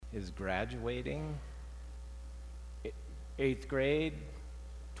is graduating. 8th grade,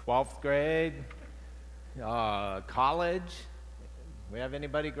 12th grade, college. We have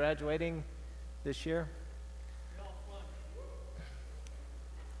anybody graduating this year?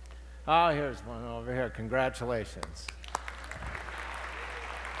 Oh, here's one over here. Congratulations.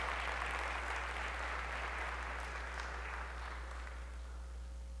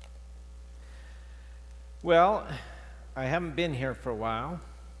 Well, I haven't been here for a while.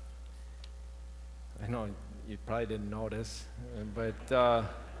 I know you probably didn't notice, but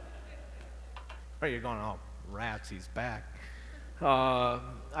you're going, oh, rats, he's back.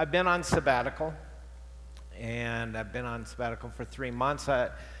 I've been on sabbatical, and I've been on sabbatical for 3 months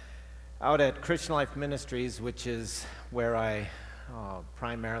out at Christian Life Ministries, which is where I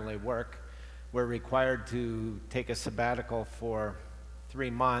primarily work. We're required to take a sabbatical for 3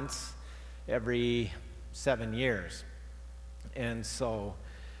 months every 7 years. And so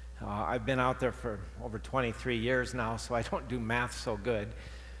I've been out there for over 23 years now, so I don't do math so good.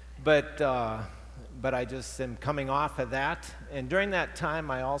 But I just am coming off of that. And during that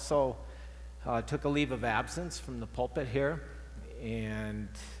time, I also took a leave of absence from the pulpit here. And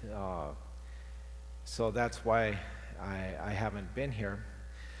so that's why I haven't been here.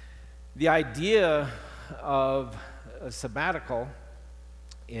 The idea of a sabbatical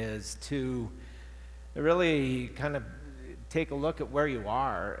is to really kind of take a look at where you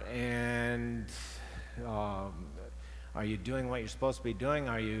are, and are you doing what you're supposed to be doing?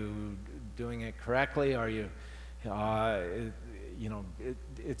 Are you doing it correctly? Are you,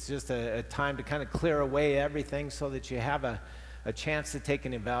 it's just a time to kind of clear away everything so that you have a chance to take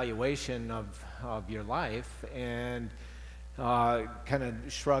an evaluation of your life and kind of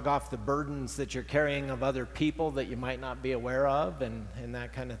shrug off the burdens that you're carrying of other people that you might not be aware of, and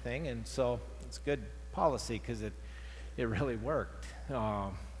that kind of thing. And so it's good policy because it really worked.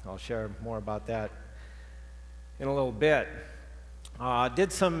 I'll share more about that in a little bit.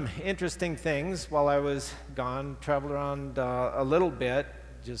 Did some interesting things while I was gone. Traveled around a little bit,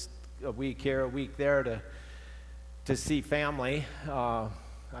 just a week here, a week there to see family. I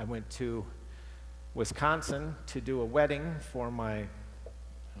went to Wisconsin to do a wedding for my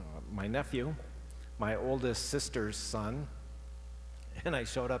nephew, my oldest sister's son, and I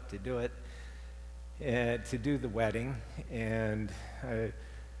showed up to do it. To do the wedding, and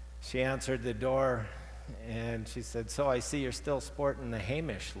she answered the door, and she said, "So I see you're still sporting the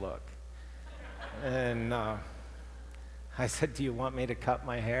Hamish look." And I said, "Do you want me to cut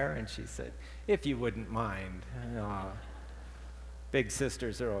my hair?" And she said, "If you wouldn't mind." Big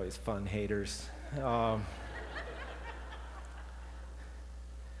sisters are always fun haters.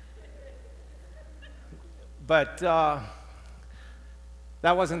 But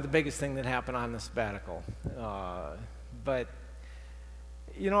that wasn't the biggest thing that happened on the sabbatical. But,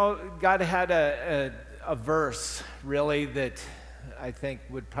 God had a verse, really, that I think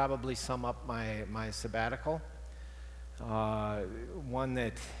would probably sum up my sabbatical. One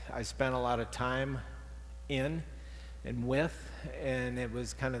that I spent a lot of time in and with, and it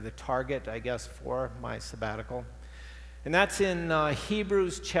was kind of the target, I guess, for my sabbatical. And that's in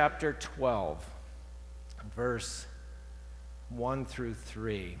Hebrews chapter 12, verse 1 through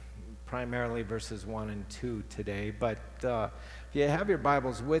 3, primarily verses 1 and 2 today. But if you have your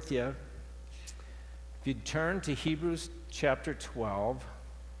Bibles with you, if you turn to Hebrews chapter 12.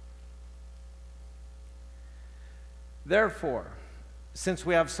 Therefore, since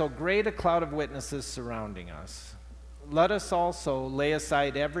we have so great a cloud of witnesses surrounding us, let us also lay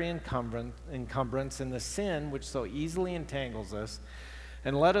aside every encumbrance and the sin which so easily entangles us,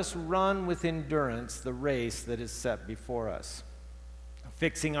 and let us run with endurance the race that is set before us,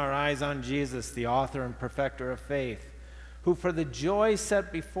 fixing our eyes on Jesus, the author and perfecter of faith, who for the joy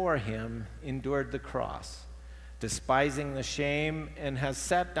set before him endured the cross, despising the shame, and has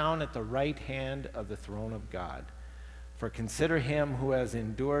sat down at the right hand of the throne of God. For consider him who has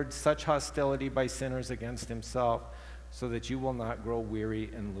endured such hostility by sinners against himself, so that you will not grow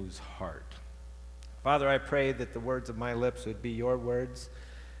weary and lose heart. Father, I pray that the words of my lips would be your words,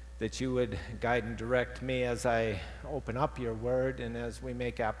 that you would guide and direct me as I open up your word and as we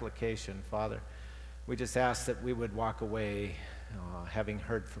make application, Father. We just ask that we would walk away having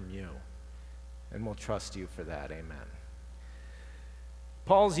heard from you, and we'll trust you for that. Amen.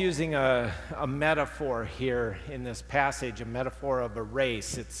 Paul's using a metaphor here in this passage, a metaphor of a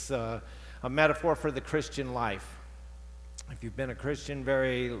race. It's a metaphor for the Christian life. If you've been a Christian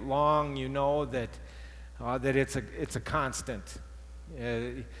very long, you know that it's a constant.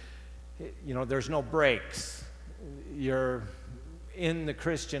 There's no breaks. You're in the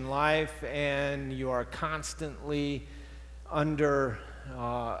Christian life, and you are constantly under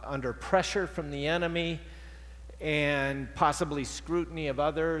under pressure from the enemy and possibly scrutiny of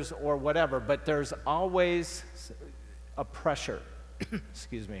others or whatever, but there's always a pressure,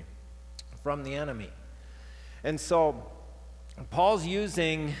 excuse me, from the enemy. And so Paul's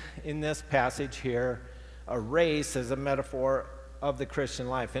using in this passage here a race as a metaphor of the Christian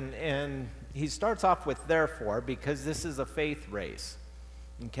life. And he starts off with therefore, because this is a faith race.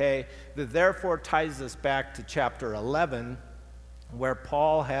 Okay? The therefore ties us back to chapter 11, where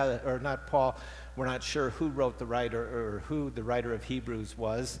Paul had, or not Paul, we're not sure who wrote the writer or who the writer of Hebrews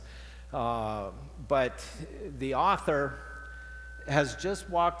was, but the author has just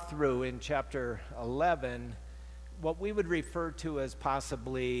walked through in chapter 11 what we would refer to as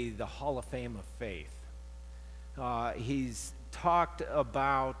possibly the Hall of Fame of faith. He's talked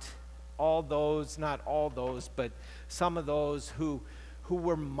about all those, not all those, but some of those who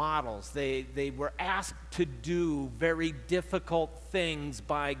were models. They were asked to do very difficult things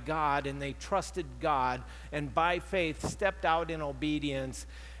by God, and they trusted God, and by faith stepped out in obedience,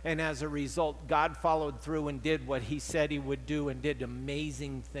 and as a result, God followed through and did what he said he would do and did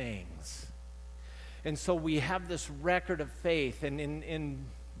amazing things. And so we have this record of faith, and in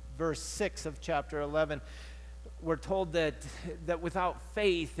verse 6 of chapter 11, we're told that without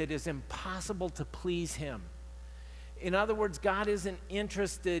faith it is impossible to please him. In other words, God isn't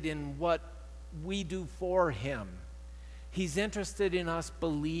interested in what we do for him. He's interested in us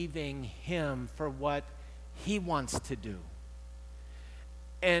believing him for what he wants to do.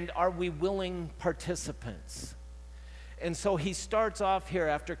 And are we willing participants? And so he starts off here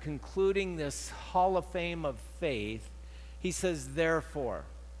after concluding this Hall of Fame of faith. He says, therefore.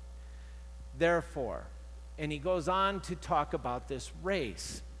 And he goes on to talk about this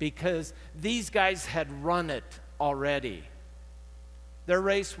race, because these guys had run it already. Their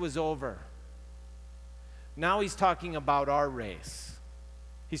race was over. Now he's talking about our race.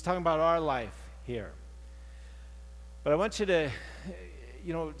 He's talking about our life here. But I want you to,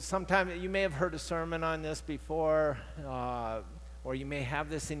 sometime you may have heard a sermon on this before, or you may have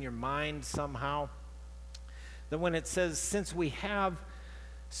this in your mind somehow, that when it says, since we have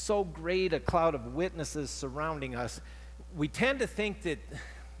so great a cloud of witnesses surrounding us, we tend to think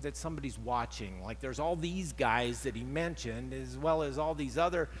that somebody's watching. Like there's all these guys that he mentioned, as well as all these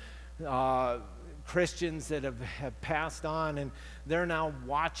other Christians that have passed on, and they're now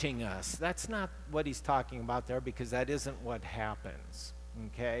watching us. That's not what he's talking about there, because that isn't what happens,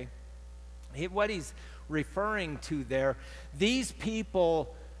 okay? What he's referring to there, these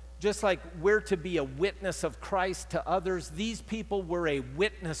people, just like we're to be a witness of Christ to others, these people were a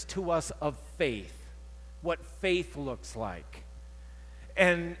witness to us of faith, what faith looks like.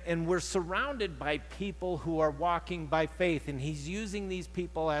 And we're surrounded by people who are walking by faith, and he's using these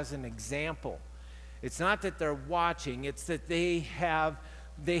people as an example. It's not that they're watching, it's that they have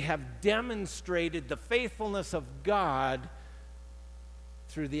demonstrated the faithfulness of God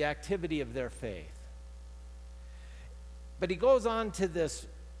through the activity of their faith. But he goes on to this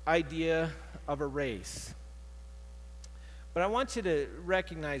idea of a race. But I want you to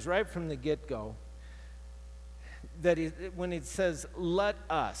recognize right from the get-go that when it says, let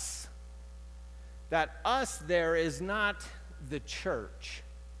us, that us there is not the church.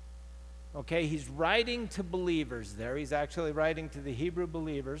 Okay, he's writing to believers there. He's actually writing to the Hebrew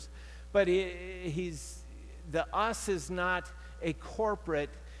believers. But the us is not a corporate,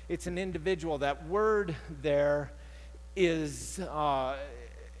 it's an individual. That word there is the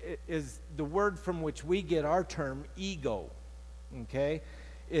word from which we get our term ego. Okay,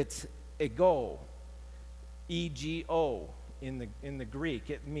 it's ego. E-G-O in the Greek.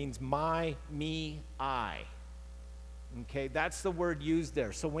 It means my, me, I. Okay, that's the word used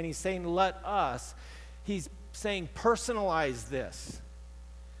there. So when he's saying let us, he's saying personalize this.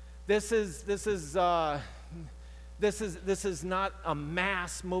 This is not a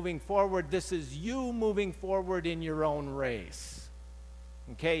mass moving forward. This is you moving forward in your own race.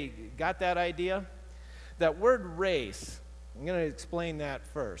 Okay, got that idea? That word race, I'm going to explain that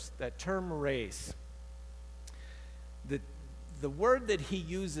first. That term race. The word that he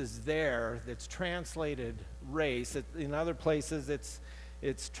uses there that's translated race, in other places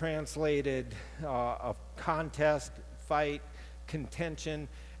it's translated a contest, fight, contention,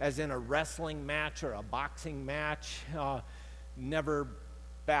 as in a wrestling match or a boxing match, never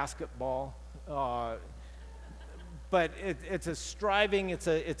basketball. But it's a striving, it's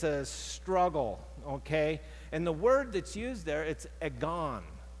a struggle, okay? And the word that's used there, it's agon,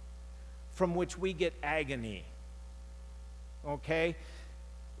 from which we get agony. Okay?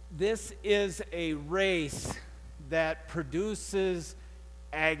 This is a race that produces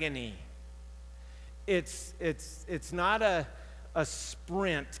agony. It's not a a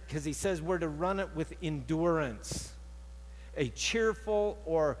sprint, because he says we're to run it with endurance. A cheerful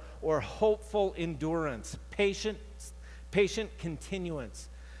or hopeful endurance, patient continuance.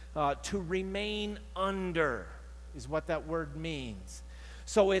 To remain under is what that word means.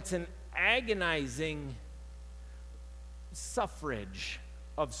 So it's an agonizing suffrage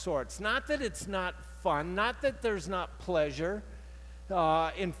of sorts. Not that it's not fun, not that there's not pleasure.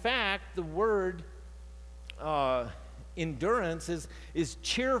 In fact, the word endurance is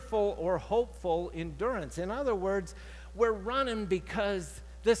cheerful or hopeful endurance. In other words, we're running because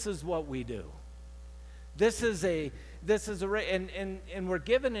this is what we do. This is a race, and we're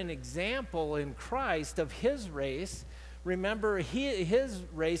given an example in Christ of his race. Remember, his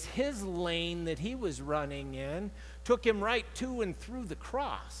race, his lane that he was running in, took him right to and through the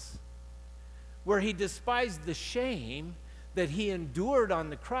cross, where he despised the shame that he endured on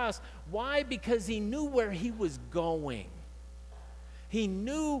the cross. Why? Because he knew where he was going. He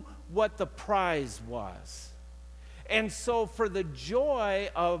knew what the prize was. And so for the joy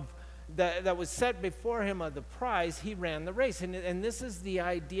that was set before him of the prize, he ran the race. And this is the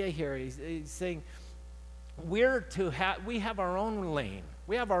idea here. He's saying we have our own lane.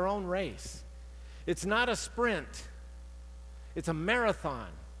 We have our own race. It's not a sprint. It's a marathon.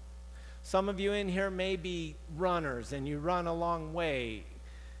 Some of you in here may be runners and you run a long way.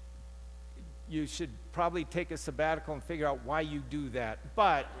 You should probably take a sabbatical and figure out why you do that.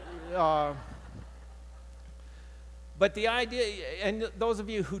 But the idea, and those of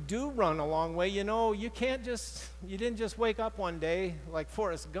you who do run a long way, you didn't just wake up one day like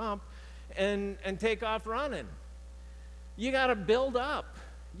Forrest Gump and take off running. You got to build up.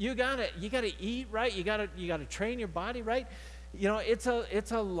 You got to eat right. You got to train your body right. It's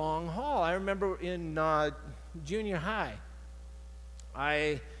a long haul. I remember in junior high,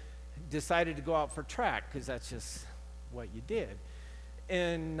 I decided to go out for track because that's just what you did.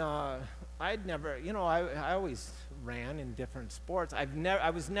 And I'd never, I always ran in different sports. I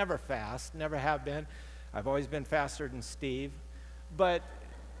was never fast, never have been. I've always been faster than Steve, but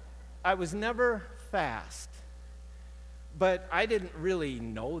I was never fast. But I didn't really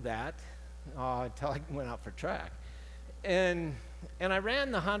know that until I went out for track. And I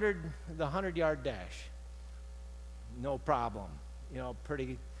ran the 100-yard dash. No problem.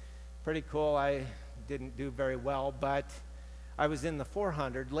 Pretty cool. I didn't do very well, but I was in the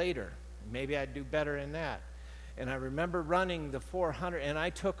 400 later. Maybe I'd do better in that. And I remember running the 400, and I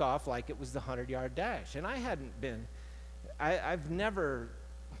took off like it was the 100-yard dash. And I've never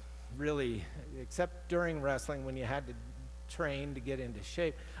really, except during wrestling when you had to train to get into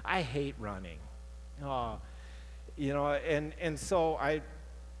shape, I hate running. And so I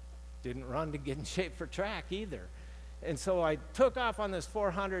didn't run to get in shape for track either. And so I took off on this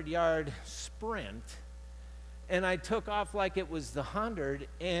 400-yard sprint, and I took off like it was the 100,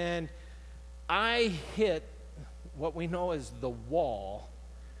 and I hit what we know as the wall.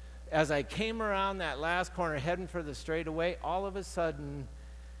 As I came around that last corner heading for the straightaway, all of a sudden,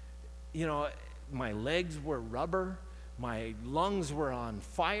 my legs were rubber, my lungs were on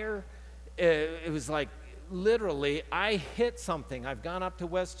fire. It was like literally I hit something. I've gone up to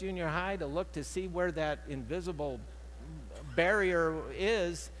West Junior High to look to see where that invisible barrier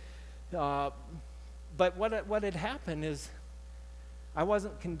is. But what had happened is I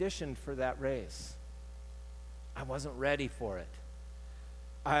wasn't conditioned for that race. I wasn't ready for it.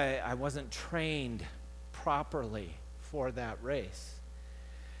 I wasn't trained properly for that race.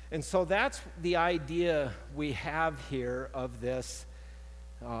 And so that's the idea we have here of this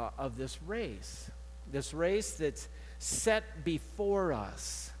race that's set before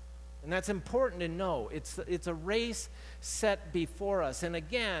us. And that's important to know. It's a race set before us. And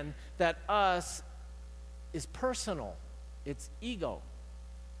again, that us is personal. It's ego,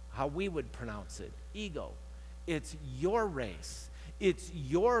 how we would pronounce it, ego. It's your race. It's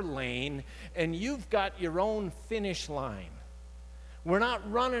your lane, and you've got your own finish line. We're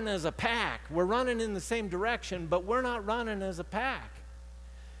not running as a pack. We're running in the same direction, but we're not running as a pack.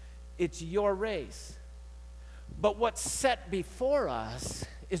 It's your race. But what's set before us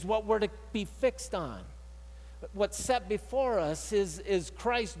is what we're to be fixed on. What's set before us is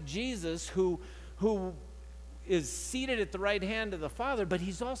Christ Jesus, who is seated at the right hand of the Father, but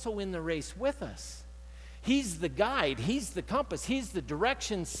he's also in the race with us. He's the guide, he's the compass, he's the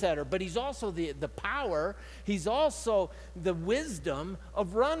direction setter, but he's also the power, he's also the wisdom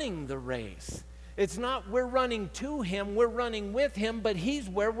of running the race. It's not we're running to him, we're running with him, but he's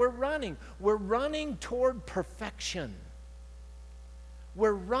where we're running. We're running toward perfection.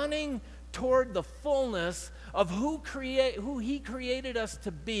 We're running toward the fullness of who he created us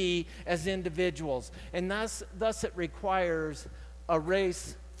to be as individuals. And thus it requires a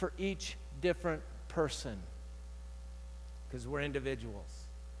race for each different person because we're individuals.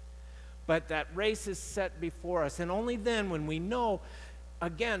 But that race is set before us, and only then when we know,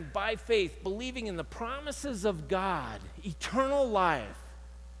 again, by faith, believing in the promises of God, eternal life,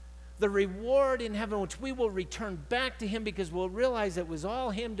 the reward in heaven, which we will return back to Him because we'll realize it was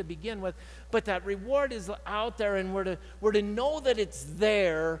all Him to begin with, but that reward is out there, and we're to know that it's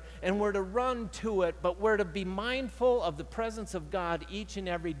there, and we're to run to it, but we're to be mindful of the presence of God each and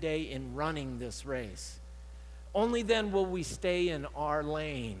every day in running this race. Only then will we stay in our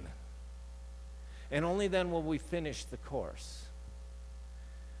lane, and only then will we finish the course.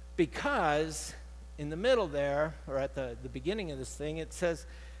 Because in the middle there, or at the beginning of this thing, it says,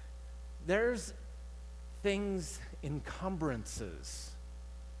 there's things, encumbrances.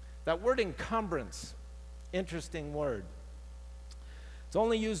 That word encumbrance, interesting word. It's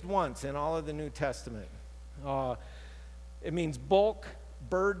only used once in all of the New Testament. It means bulk,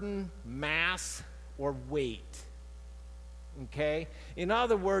 burden, mass, or weight. Okay? In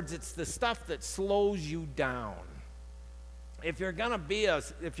other words, it's the stuff that slows you down. If you're gonna be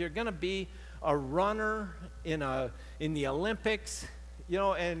a runner in the Olympics, you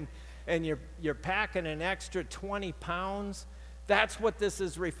know, and you're packing an extra 20 pounds, that's what this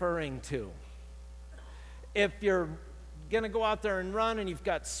is referring to. If you're going to go out there and run and you've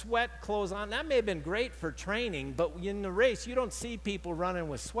got sweat clothes on, that may have been great for training, but in the race, you don't see people running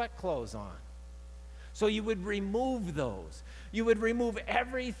with sweat clothes on. So you would remove those. You would remove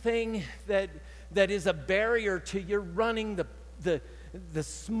everything that is a barrier to your running the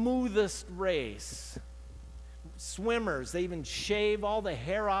smoothest race. Swimmers, they even shave all the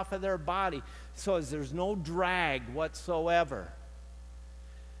hair off of their body so as there's no drag whatsoever.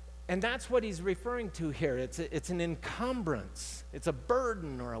 And that's what he's referring to here. It's an encumbrance. It's a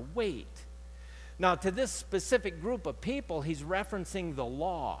burden or a weight. Now, to this specific group of people, he's referencing the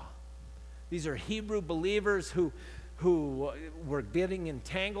law. These are Hebrew believers who were getting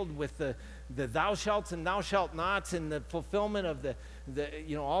entangled with the thou shalts and thou shalt nots and the fulfillment of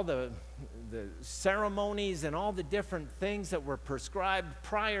all the ceremonies and all the different things that were prescribed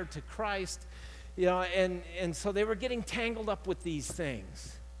prior to Christ, you know, and so they were getting tangled up with these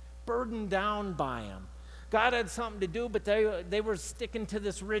things, burdened down by them. God had something to do, but they were sticking to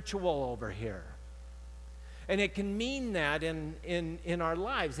this ritual over here. And it can mean that in our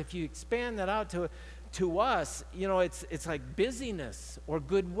lives. If you expand that out to us, you know, it's like busyness or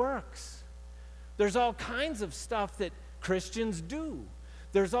good works. There's all kinds of stuff that Christians do.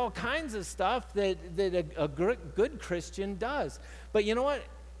 There's all kinds of stuff that a good Christian does. But you know what?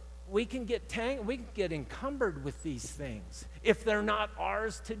 We can get encumbered with these things if they're not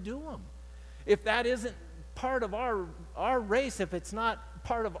ours to do them. If that isn't part of our race, if it's not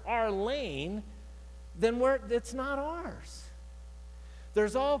part of our lane, then it's not ours.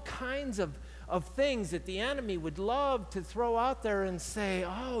 There's all kinds of things that the enemy would love to throw out there and say,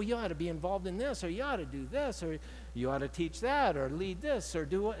 oh, you ought to be involved in this, or you ought to do this, or you ought to teach that, or lead this, or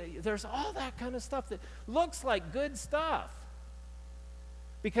do. There's all that kind of stuff that looks like good stuff.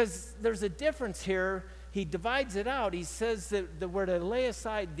 Because there's a difference here. He divides it out. He says that we're to lay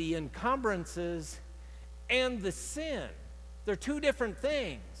aside the encumbrances and the sin. They're two different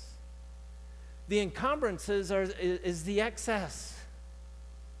things. The encumbrances is the excess,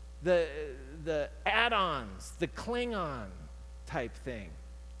 the add-ons, the cling-on type thing.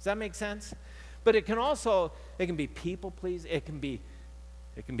 Does that make sense? But it can be people-pleasing. It can be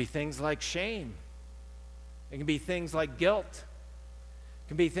things like shame. It can be things like guilt. It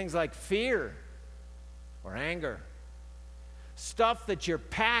can be things like fear or anger. Stuff that you're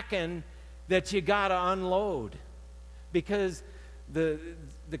packing that you got to unload. Because the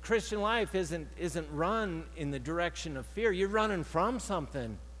Christian life isn't run in the direction of fear. You're running from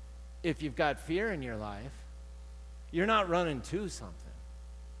something if you've got fear in your life. You're not running to something.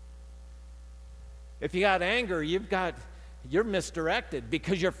 If you got anger, you're misdirected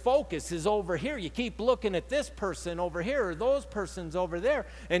because your focus is over here. You keep looking at this person over here or those persons over there,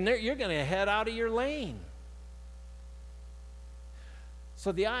 and you're going to head out of your lane.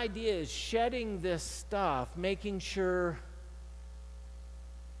 So the idea is shedding this stuff, making sure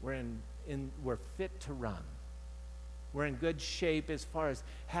we're fit to run. We're in good shape as far as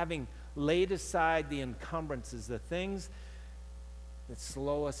having laid aside the encumbrances, the things that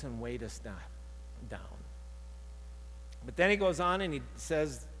slow us and weight us down. But then he goes on and he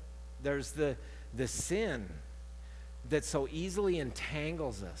says there's the sin that so easily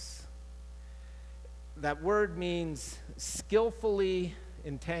entangles us. That word means skillfully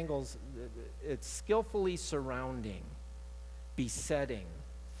entangles. It's skillfully surrounding, besetting,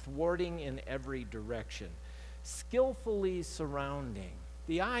 thwarting in every direction. skillfully surrounding.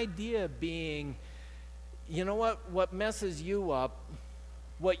 The idea being, you know what messes you up,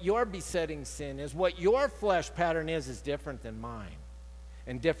 what your besetting sin is, what your flesh pattern is different than mine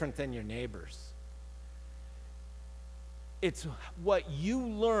and different than your neighbor's. It's what you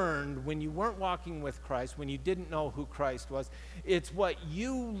learned when you weren't walking with Christ, when you didn't know who Christ was. It's what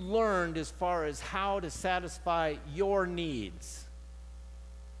you learned as far as how to satisfy your needs.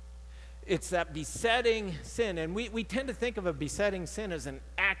 It's that besetting sin. And we tend to think of a besetting sin as an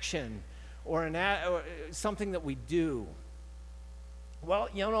action or something that we do. Well,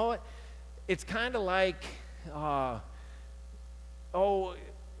 you know what? It's kind of like, I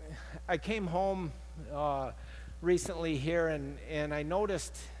came home recently here, and I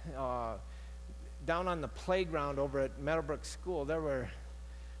noticed down on the playground over at Meadowbrook School, there were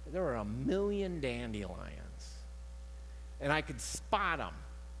 1 million dandelions. And I could spot them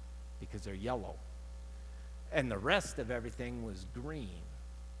because they're yellow. And the rest of everything was green.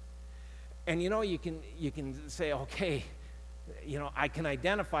 And you can say, okay, I can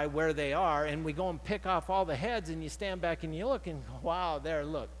identify where they are, and we go and pick off all the heads, and you stand back and you look and, wow,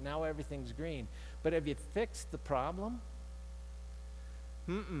 look, now everything's green. But have you fixed the problem?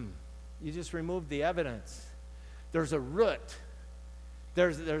 You just removed the evidence. There's a root.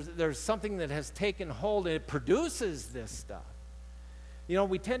 There's something that has taken hold, and it produces this stuff.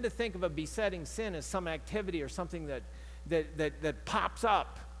 We tend to think of a besetting sin as some activity or something that pops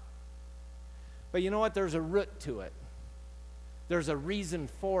up. But you know what? There's a root to it. There's a reason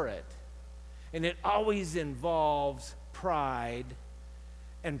for it. And it always involves pride,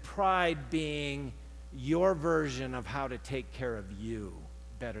 and pride being your version of how to take care of you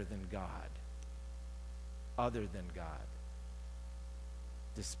better than God, other than God,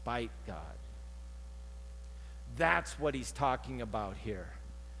 despite God. That's what he's talking about here.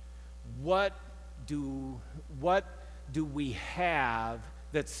 What do we have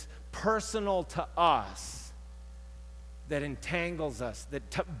that's personal to us that entangles us,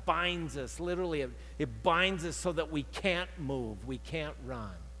 that binds us? Literally, it binds us so that we can't move, we can't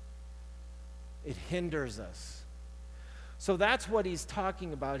run. It hinders us. So that's what he's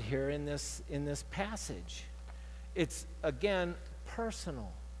talking about here in this passage. It's, again,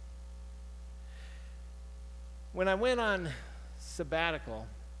 personal. When I went on sabbatical,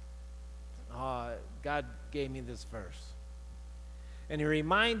 God gave me this verse. And he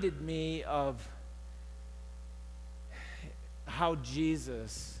reminded me of how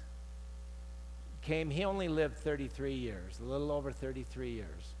Jesus came. He only lived 33 years, a little over 33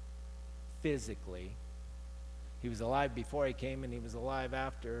 years, physically. He was alive before he came, and he was alive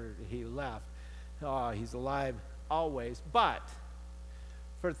after he left. He's alive always. But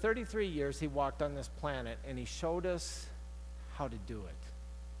for 33 years, he walked on this planet, and he showed us how to do it.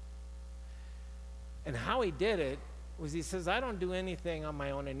 And how he did it was, he says, I don't do anything on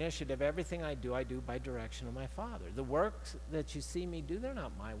my own initiative. Everything I do by direction of my Father. The works that you see me do, they're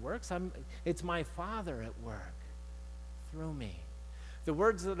not my works. It's my Father at work through me. The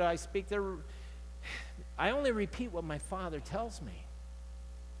words that I speak, I only repeat what my Father tells me.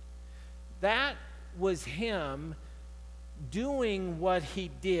 That was him doing what he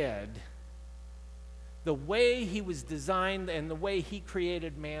did, the way he was designed and the way he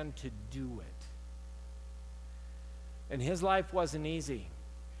created man to do it. And his life wasn't easy.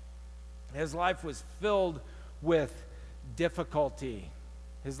 His life was filled with difficulty.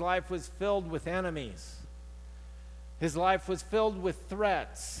 His life was filled with enemies. His life was filled with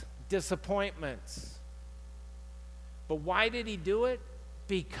threats, disappointments. But why did he do it?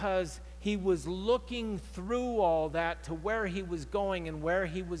 Because he was looking through all that to where he was going, and where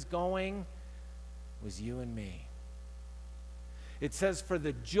he was going was you and me. It says, for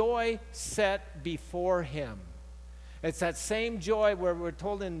the joy set before him. It's that same joy where we're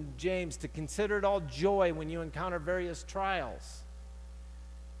told in James to consider it all joy when you encounter various trials.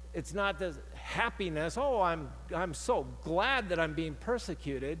 It's not the happiness, I'm so glad that I'm being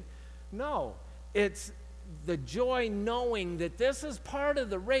persecuted. No, it's the joy knowing that this is part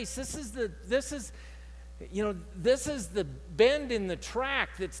of the race. This is the bend in the track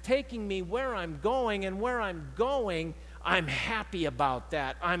that's taking me where I'm going, and where I'm going, I'm happy about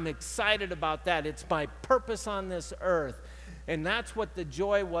that. I'm excited about that. It's my purpose on this earth. And that's what the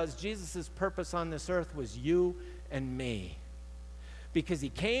joy was. Jesus' purpose on this earth was you and me. Because he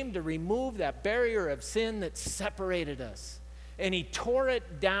came to remove that barrier of sin that separated us. And he tore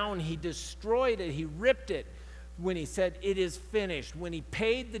it down. He destroyed it. He ripped it when he said, it is finished. When he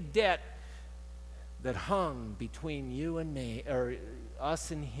paid the debt that hung between you and me, or us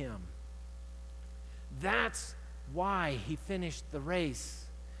and him. That's why he finished the race.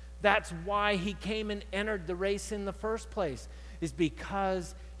 That's why he came and entered the race in the first place, is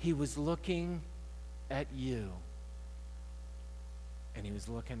because he was looking at you. And he was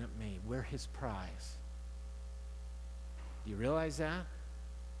looking at me. We're his prize. Do you realize that?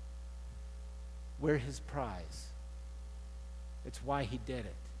 We're his prize. It's why he did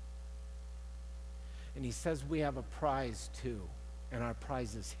it. And he says we have a prize too, and our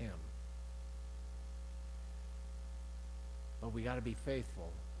prize is him. But we got to be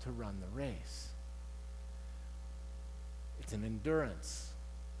faithful to run the race. It's an endurance.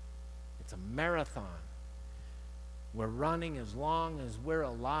 It's a marathon. We're running as long as we're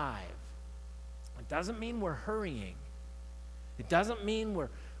alive. It doesn't mean we're hurrying. It doesn't mean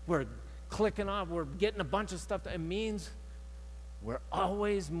we're clicking off, we're getting a bunch of stuff. It means we're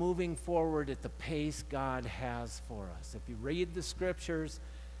always moving forward at the pace God has for us. If you read the scriptures,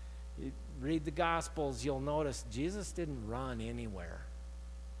 you read the Gospels, you'll notice Jesus didn't run anywhere,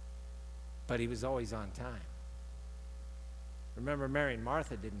 but he was always on time. Remember, Mary and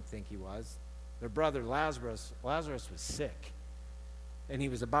Martha didn't think he was. Their brother Lazarus was sick, and he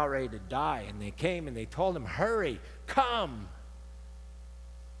was about ready to die, and they came and they told him, hurry, come.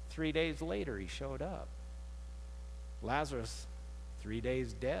 3 days later, he showed up. Lazarus, 3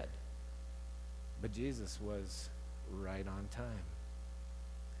 days dead. But Jesus was right on time.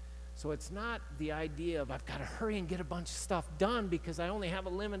 So it's not the idea of I've got to hurry and get a bunch of stuff done because I only have a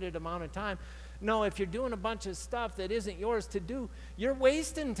limited amount of time. No, if you're doing a bunch of stuff that isn't yours to do, you're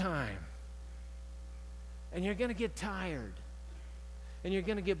wasting time. And you're going to get tired. And you're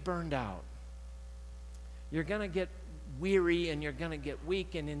going to get burned out. You're going to get weary, and you're going to get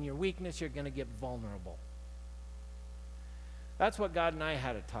weak, and in your weakness, you're going to get vulnerable. That's what God and I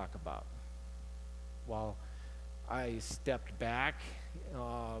had to talk about while I stepped back.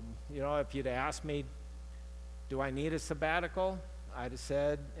 If you'd asked me, do I need a sabbatical? I'd have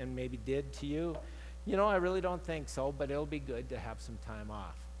said, and maybe did to you, I really don't think so, but it'll be good to have some time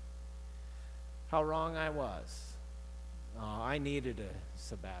off. How wrong I was. I needed a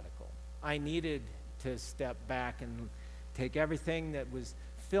sabbatical. I needed to step back and take everything that was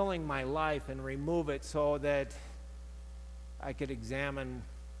filling my life and remove it so that I could examine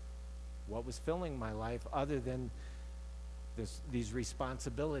what was filling my life other than these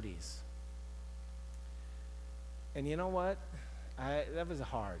responsibilities. And you know what? That was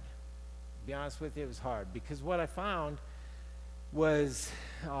hard. To be honest with you, it was hard because what I found was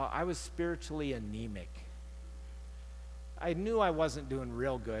I was spiritually anemic. I knew I wasn't doing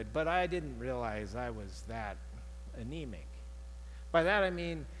real good, but I didn't realize I was that anemic. By that I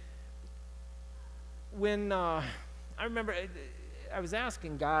mean, when I remember I was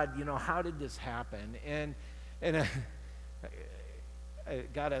asking God, how did this happen? And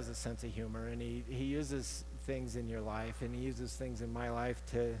God has a sense of humor, and he uses things in your life, and he uses things in my life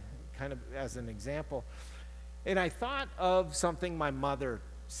to kind of as an example. And I thought of something my mother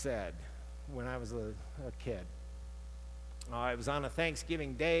said when I was a kid. It was on a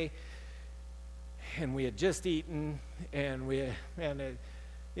Thanksgiving day, and we had just eaten, and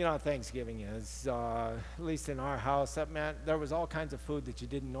Thanksgiving is, at least in our house, that meant there was all kinds of food that you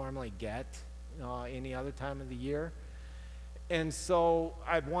didn't normally get any other time of the year. And so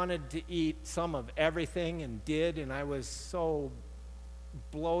I wanted to eat some of everything and did, and I was so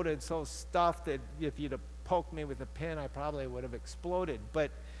bloated, so stuffed that if you'd have poked me with a pin, I probably would have exploded.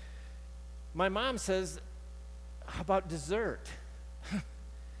 But my mom says, how about dessert?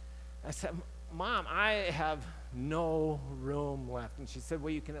 I said, Mom, I have no room left. And she said,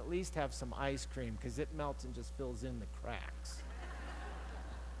 well, you can at least have some ice cream because it melts and just fills in the cracks.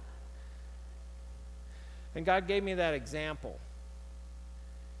 And God gave me that example.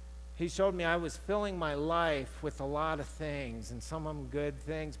 He showed me I was filling my life with a lot of things, and some of them good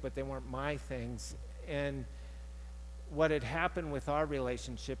things, but they weren't my things. And what had happened with our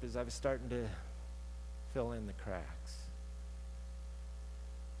relationship is I was starting to fill in the cracks.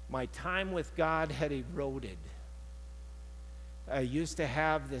 My time with God had eroded. I used to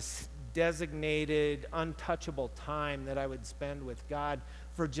have this designated, untouchable time that I would spend with God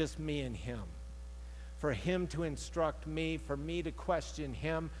for just me and Him. For Him to instruct me, for me to question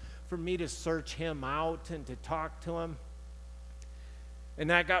Him, for me to search Him out and to talk to Him. And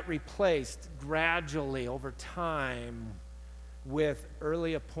that got replaced gradually over time with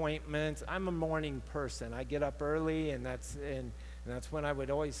early appointments. I'm a morning person. I get up early, and that's when I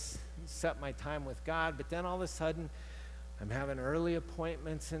would always set my time with God. But then all of a sudden, I'm having early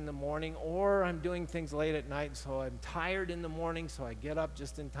appointments in the morning, or I'm doing things late at night, so I'm tired in the morning, so I get up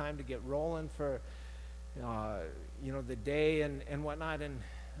just in time to get rolling for the day and whatnot. And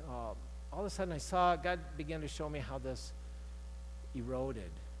all of a sudden I saw God began to show me how this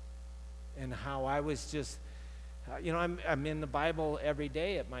eroded. and how I was just, I'm in the Bible every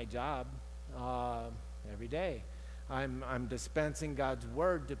day at my job, every day. I'm dispensing God's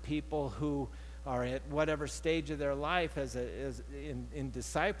word to people who are at whatever stage of their life in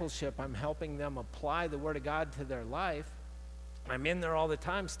discipleship. I'm helping them apply the word of God to their life. I'm in there all the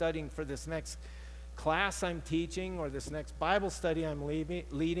time studying for this next class I'm teaching, or this next Bible study I'm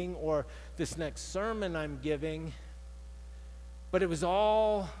leading, or this next sermon I'm giving. But it was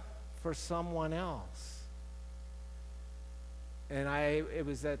all for someone else. And it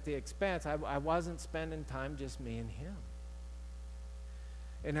was at the expense. I wasn't spending time just me and him.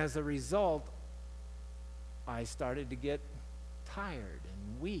 And as a result, I started to get tired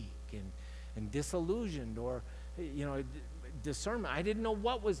and weak and disillusioned, or, discernment. I didn't know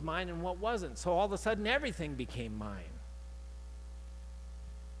what was mine and what wasn't. So all of a sudden, everything became mine.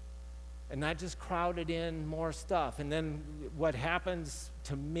 And that just crowded in more stuff. And then what happens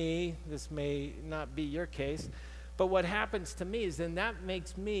to me, this may not be your case, but what happens to me is then that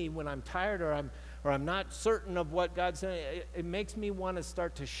makes me, when I'm tired or I'm not certain of what God's saying, it makes me want to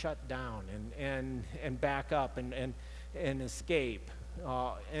start to shut down and back up and escape.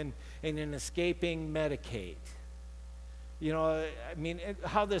 And in escaping, medicate.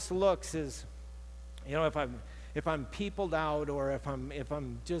 How this looks is, if I'm peopled out, or if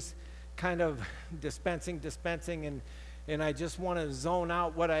I'm just kind of dispensing, and I just want to zone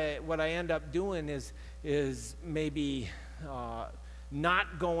out, what I end up doing is maybe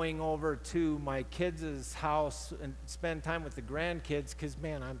not going over to my kids' house and spend time with the grandkids, because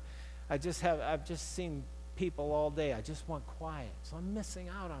I've just seen people all day. I just want quiet, so I'm missing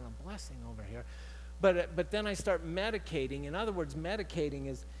out on a blessing over here. But then I start medicating. In other words,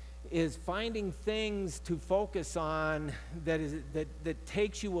 medicating is finding things to focus on that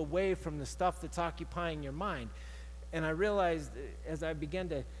takes you away from the stuff that's occupying your mind. And I realized as I began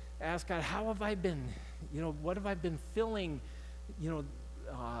to ask God, how have I been, what have I been filling,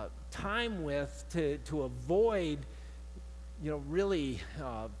 time with to avoid, really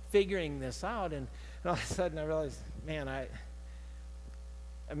figuring this out. And all of a sudden I realized, man, I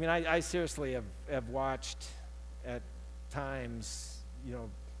seriously have watched at times,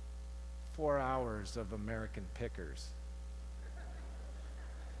 4 hours of American Pickers.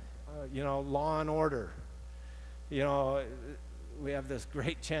 Law and Order. We have this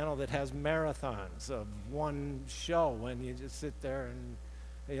great channel that has marathons of one show, and you just sit there and,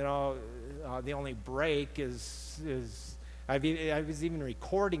 the only break is I was even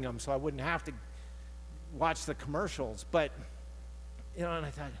recording them so I wouldn't have to watch the commercials. But, and I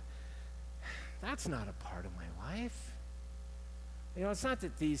thought, that's not a part of my life. It's not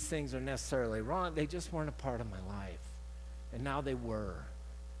that these things are necessarily wrong. They just weren't a part of my life. And now they were.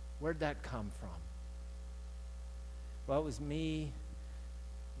 Where'd that come from? Well, it was me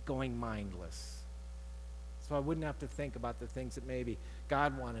going mindless. So I wouldn't have to think about the things that maybe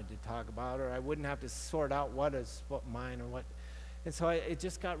God wanted to talk about, or I wouldn't have to sort out what mine or what. And so it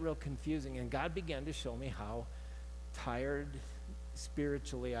just got real confusing. And God began to show me how tired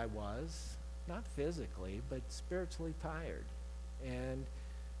spiritually I was. Not physically, but spiritually tired. And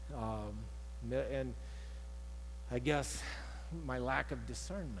I guess my lack of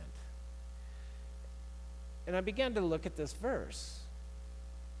discernment. And I began to look at this verse.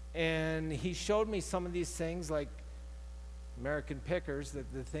 And he showed me some of these things, like American Pickers,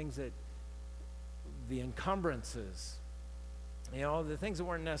 the things that, the encumbrances, the things that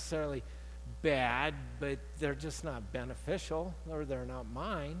weren't necessarily bad, but they're just not beneficial, or they're not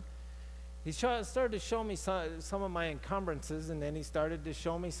mine. He started to show me some of my encumbrances, and then he started to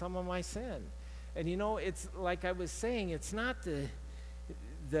show me some of my sin. And it's like I was saying, it's not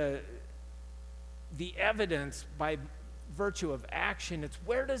the evidence by virtue of action. It's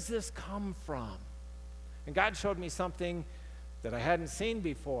where does this come from? And God showed me something that I hadn't seen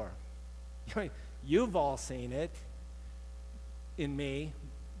before. You've all seen it in me,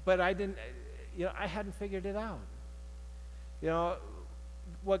 but I didn't. I hadn't figured it out.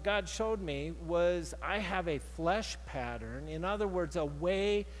 What God showed me was I have a flesh pattern. In other words, a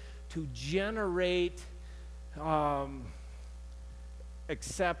way to generate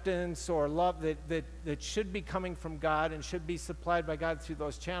acceptance or love that should be coming from God and should be supplied by God through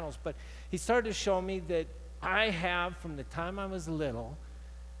those channels. But he started to show me that I have, from the time I was little,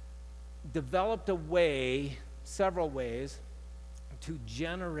 developed a way, several ways, to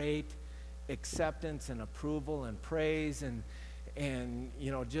generate acceptance and approval and praise and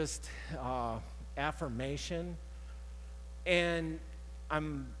just affirmation. And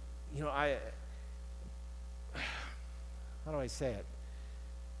I'm, how do I say it?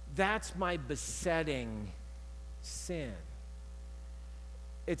 That's my besetting sin.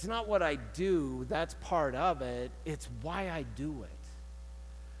 it's not what I do, that's part of it, it's why I do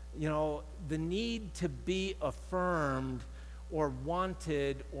it. You know, the need to be affirmed or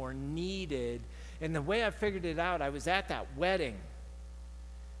wanted or needed. And the way I figured it out, I was at that wedding,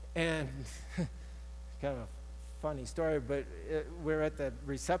 and kind of a funny story, but we're at the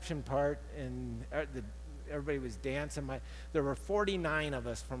reception part, and everybody was dancing. There were 49 of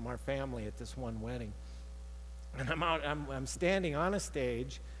us from our family at this one wedding. And I'm standing on a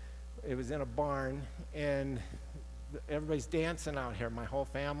stage. It was in a barn, and everybody's dancing out here, my whole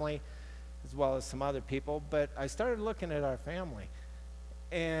family, as well as some other people. But I started looking at our family,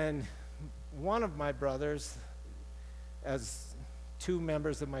 and one of my brothers, as two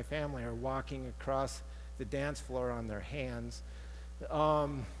members of my family are walking across the dance floor on their hands,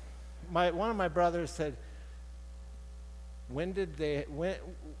 one of my brothers said, who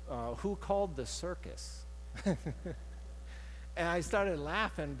called the circus? And I started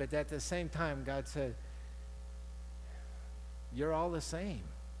laughing, but at the same time, God said, you're all the same.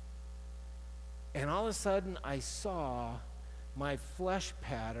 And all of a sudden, I saw my flesh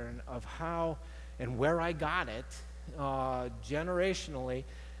pattern of how and where I got it, generationally.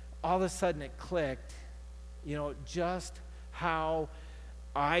 All of a sudden, it clicked, you know, just how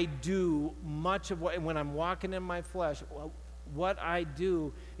I do much of when I'm walking in my flesh, what I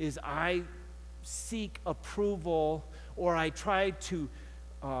do is I seek approval, or I try to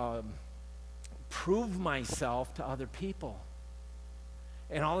prove myself to other people.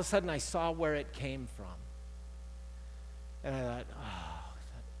 And all of a sudden I saw where it came from. And I thought,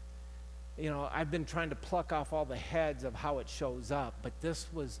 you know, I've been trying to pluck off all the heads of how it shows up, but this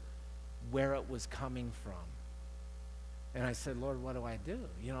was where it was coming from. And I said, Lord, what do I do?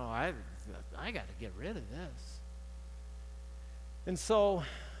 You know, I got to get rid of this. And so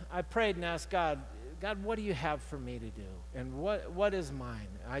I prayed and asked God, what do you have for me to do? And what is mine?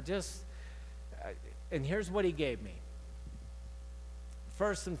 And here's what he gave me.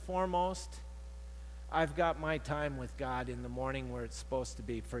 First and foremost, I've got my time with God in the morning where it's supposed to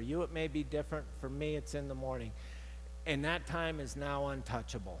be. For you, it may be different. For me, it's in the morning. And that time is now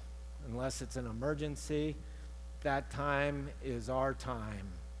untouchable. Unless it's an emergency, that time is our time.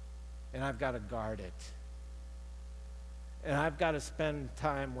 And I've got to guard it. And I've got to spend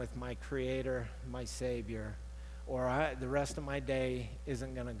time with my Creator, my Savior, or the rest of my day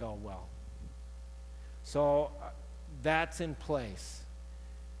isn't going to go well. So that's in place.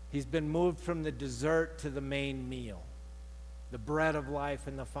 He's been moved from the dessert to the main meal, the bread of life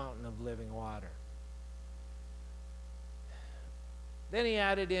and the fountain of living water. Then he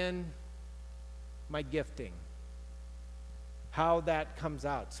added in my gifting, how that comes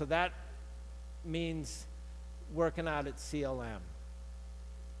out. So that means working out at CLM,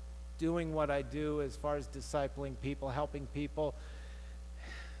 doing what I do as far as discipling people, helping people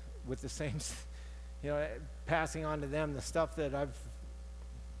with the same, you know, passing on to them the stuff that I've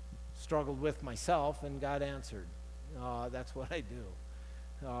struggled with myself, and God answered. That's what I do.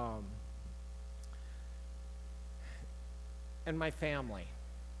 And my family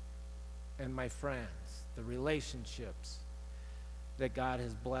and my friends, the relationships that God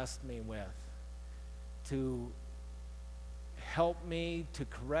has blessed me with, to help me, to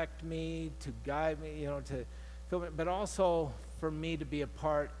correct me, to guide me, you know, to fill me, but also for me to be a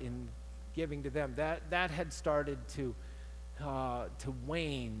part in giving to them. That had started to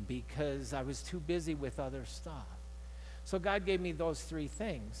wane because I was too busy with other stuff. So God gave me those three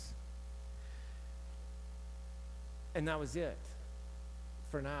things. And that was it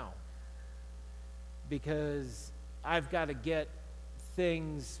for now. Because I've got to get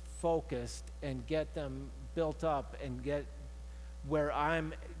things focused and get them built up and get where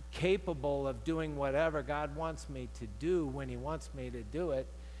I'm capable of doing whatever God wants me to do when he wants me to do it.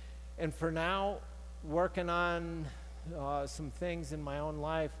 And for now, working on some things in my own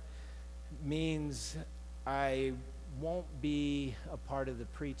life means I won't be a part of the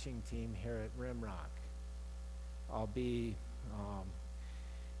preaching team here at Rimrock. I'll be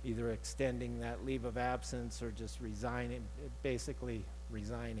either extending that leave of absence or just resigning, basically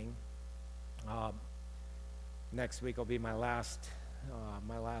resigning. Next week will be my last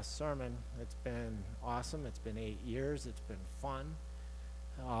sermon. It's been awesome. It's been 8 years. It's been fun.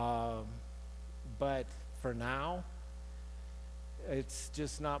 But for now, it's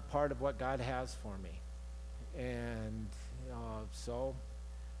just not part of what God has for me. And so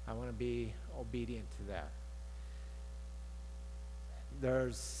I want to be obedient to that.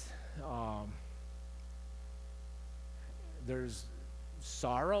 There's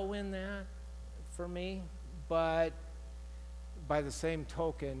sorrow in that for me, but by the same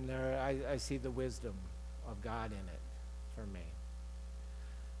token, I see the wisdom of God in it for me.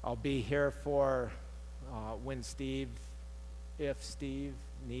 I'll be here for if Steve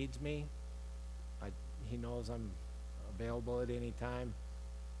needs me. He knows I'm available at any time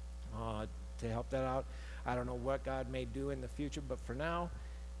to help that out. I don't know what God may do in the future, but for now,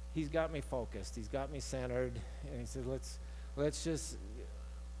 he's got me focused. He's got me centered, and he said, let's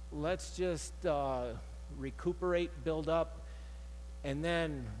just recuperate, build up, and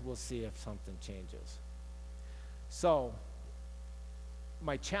then we'll see if something changes. So,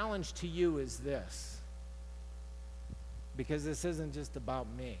 my challenge to you is this, because this isn't just about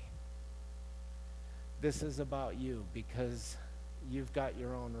me. This is about you, because you've got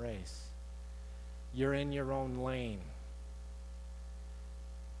your own race. You're in your own lane.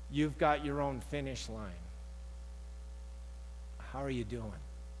 You've got your own finish line. How are you doing?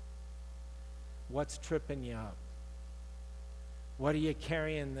 What's tripping you up? What are you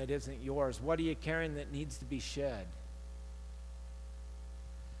carrying that isn't yours? What are you carrying that needs to be shed?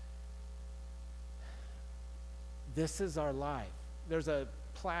 This is our life. There's a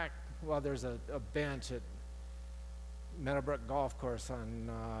plaque, there's a bench at Meadowbrook Golf Course on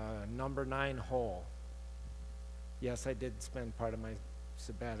number 9 hole. Yes, I did spend part of my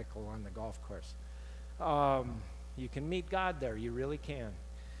sabbatical on the golf course. You can meet God there, you really can.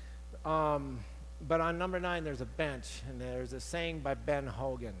 But on number 9, there's a bench, and there's a saying by Ben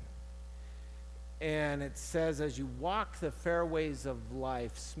Hogan. And it says, as you walk the fairways of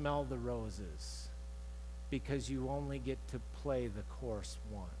life, smell the roses, because you only get to play the course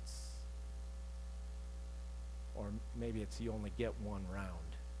once. Or maybe it's you only get one round.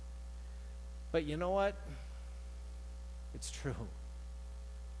 But you know what? It's true.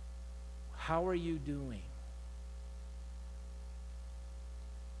 How are you doing?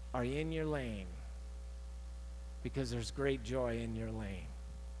 Are you in your lane? Because there's great joy in your lane.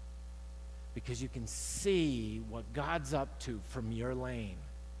 Because you can see what God's up to from your lane.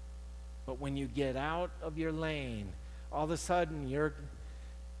 But when you get out of your lane, all of a sudden you're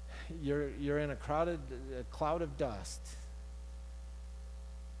in a cloud of dust,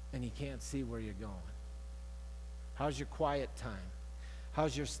 and you can't see where you're going. How's your quiet time?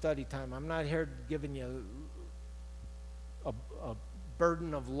 How's your study time? I'm not here giving you a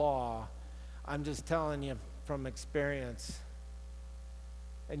burden of law. I'm just telling you from experience,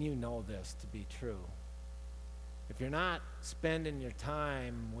 and you know this to be true. If you're not spending your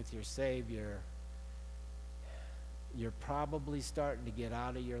time with your Savior, you're probably starting to get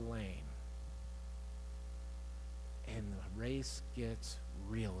out of your lane. And the race gets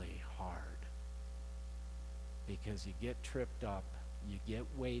really hard. Because you get tripped up, you get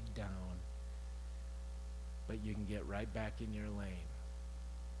weighed down, but you can get right back in your lane.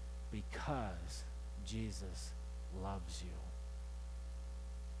 Because Jesus loves you.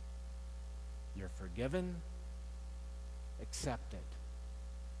 You're forgiven. Accept it.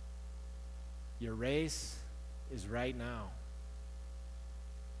 Your race is right now.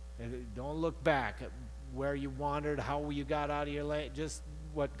 And don't look back at where you wandered, how you got out of your lane, just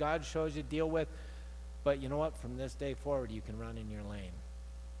what God shows you, deal with. But you know what? From this day forward, you can run in your lane.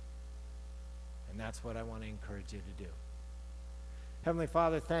 And that's what I want to encourage you to do. Heavenly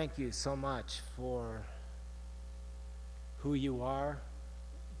Father, thank you so much for who you are.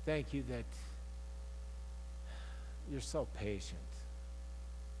 Thank you that you're so patient.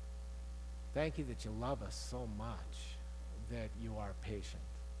 Thank you that you love us so much that you are patient.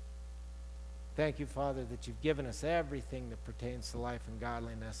 Thank you, Father, that you've given us everything that pertains to life and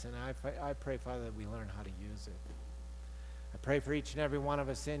godliness, and I pray, Father, that we learn how to use it. I pray for each and every one of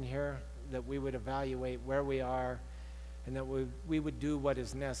us in here that we would evaluate where we are and that we would do what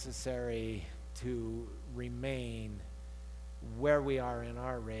is necessary to remain where we are in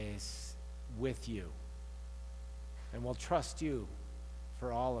our race with you. And we'll trust you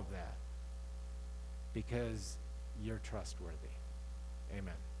for all of that because you're trustworthy.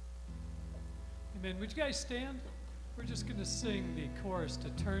 Amen. Amen. Would you guys stand? We're just going to sing the chorus to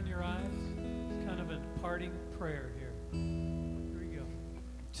Turn Your Eyes. It's kind of a parting prayer here. Here we go.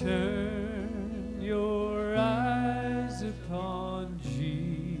 Turn your eyes upon Jesus.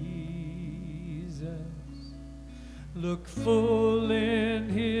 Look full in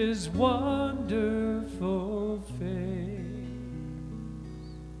his wonderful face,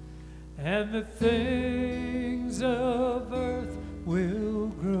 and the things of earth will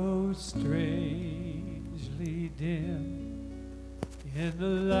grow strangely dim in the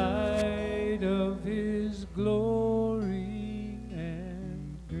light of his glory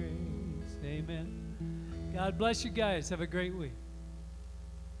and grace. Amen. God bless you guys. Have a great week.